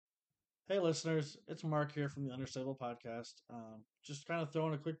Hey, listeners, it's Mark here from the Understable Podcast. Just kind of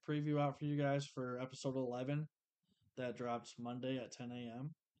throwing a quick preview out for you guys for episode 11 that drops Monday at 10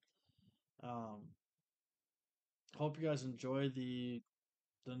 a.m. Um, Hope you guys enjoy the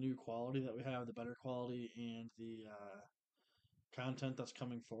new quality that we have, the better quality, and the content that's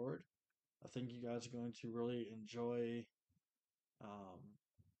coming forward. I think you guys are going to really enjoy um,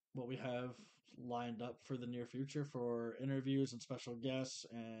 what we have lined up for the near future for interviews and special guests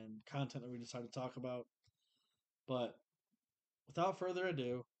and content that we decide to talk about. But without further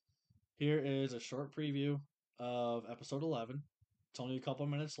ado, here is a short preview of episode 11. It's only a couple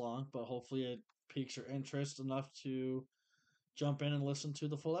minutes long, but hopefully it piques your interest enough to jump in and listen to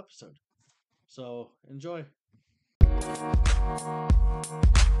the full episode. So enjoy.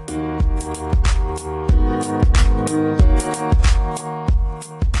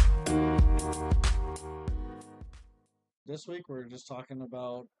 This week we're just talking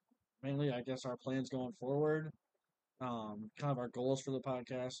about mainly, I guess, our plans going forward, kind of our goals for the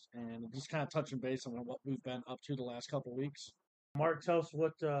podcast, and just kind of touching base on what we've been up to the last couple weeks. Mark, tell us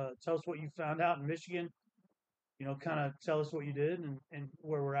what you found out in Michigan. You know, kind of tell us what you did and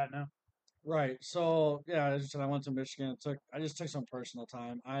where we're at now. Right. So yeah, as you said, I went to Michigan. I just took some personal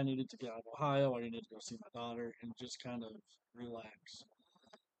time. I needed to get out of Ohio. I needed to go see my daughter and just kind of relax.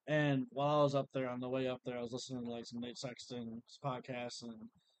 And while I was up there, on the way up there, I was listening to like some Nate Sexton's podcasts and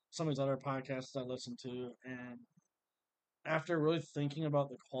some of his other podcasts I listened to. And after really thinking about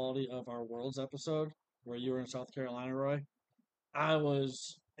the quality of our Worlds episode, where you were in South Carolina, Roy, I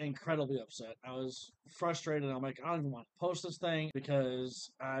was incredibly upset. I was frustrated. I'm like, I don't even want to post this thing because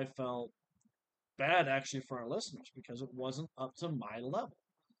I felt bad actually for our listeners because it wasn't up to my level.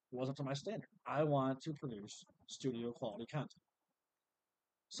 It wasn't up to my standard. I want to produce studio quality content.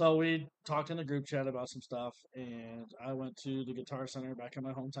 So we talked in the group chat about some stuff, and I went to the Guitar Center back in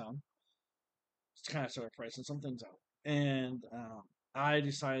my hometown to kind of start pricing some things out. And I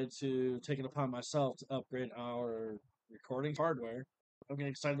decided to take it upon myself to upgrade our recording hardware. I'm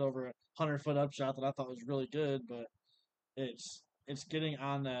getting excited over a 100-foot upshot that I thought was really good, but it's getting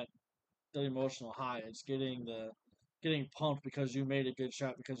on the emotional high. It's getting pumped because you made a good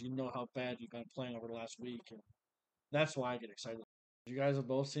shot because you know how bad you've been playing over the last week, and that's why I get excited. You guys have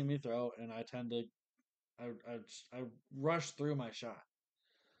both seen me throw, and I tend to I rush through my shot.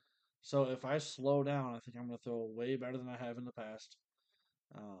 So if I slow down, I think I'm going to throw way better than I have in the past.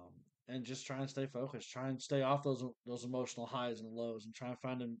 Um, and just try and stay focused. Try and stay off those emotional highs and lows, and try and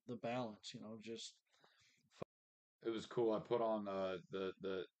find the balance. Just It was cool. I put on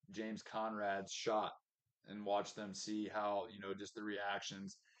the James Conrad's shot and watched them see how just the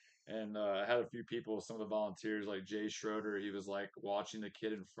reactions. And I had a few people, some of the volunteers, like Jay Schroeder. He was like watching the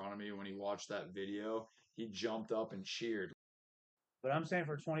kid in front of me when he watched that video. He jumped up and cheered. But I'm saying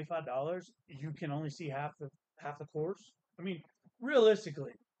for $25, you can only see half the course. I mean,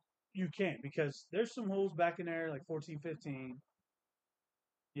 realistically, you can't because there's some holes back in there like 14, 15.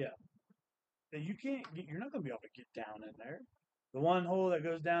 Yeah, that you can't. You're not going to be able to get down in there. The one hole that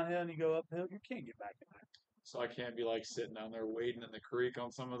goes downhill and you go uphill, you can't get back in there. So I can't be like sitting down there wading in the creek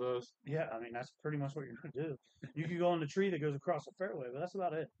on some of those. Yeah, I mean that's pretty much what you're going to do. You could go on the tree that goes across the fairway, but that's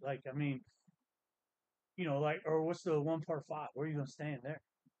about it. Like I mean, or what's the one par five? Where are you going to stand there?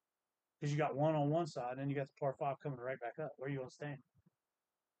 Because you got one on one side, and you got the par five coming right back up. Where are you going to stand?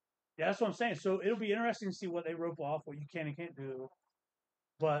 Yeah, that's what I'm saying. So it'll be interesting to see what they rope off, what you can and can't do.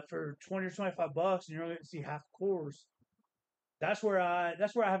 But for 20 or $25, and you're only going to see half the course, that's where I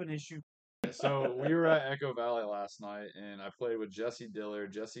have an issue. So we were at Echo Valley last night, and I played with Jesse Diller.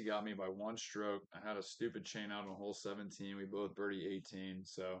 Jesse got me by one stroke. I had a stupid chain out on hole 17. We both birdie 18,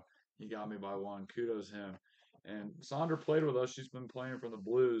 so he got me by one. Kudos him. And Sandra played with us. She's been playing from the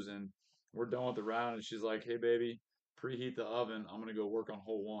Blues, and we're done with the round. And she's like, "Hey, baby, preheat the oven. I'm gonna go work on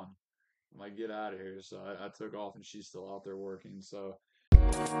hole one." I'm like, "Get out of here!" So I took off, and she's still out there working. So.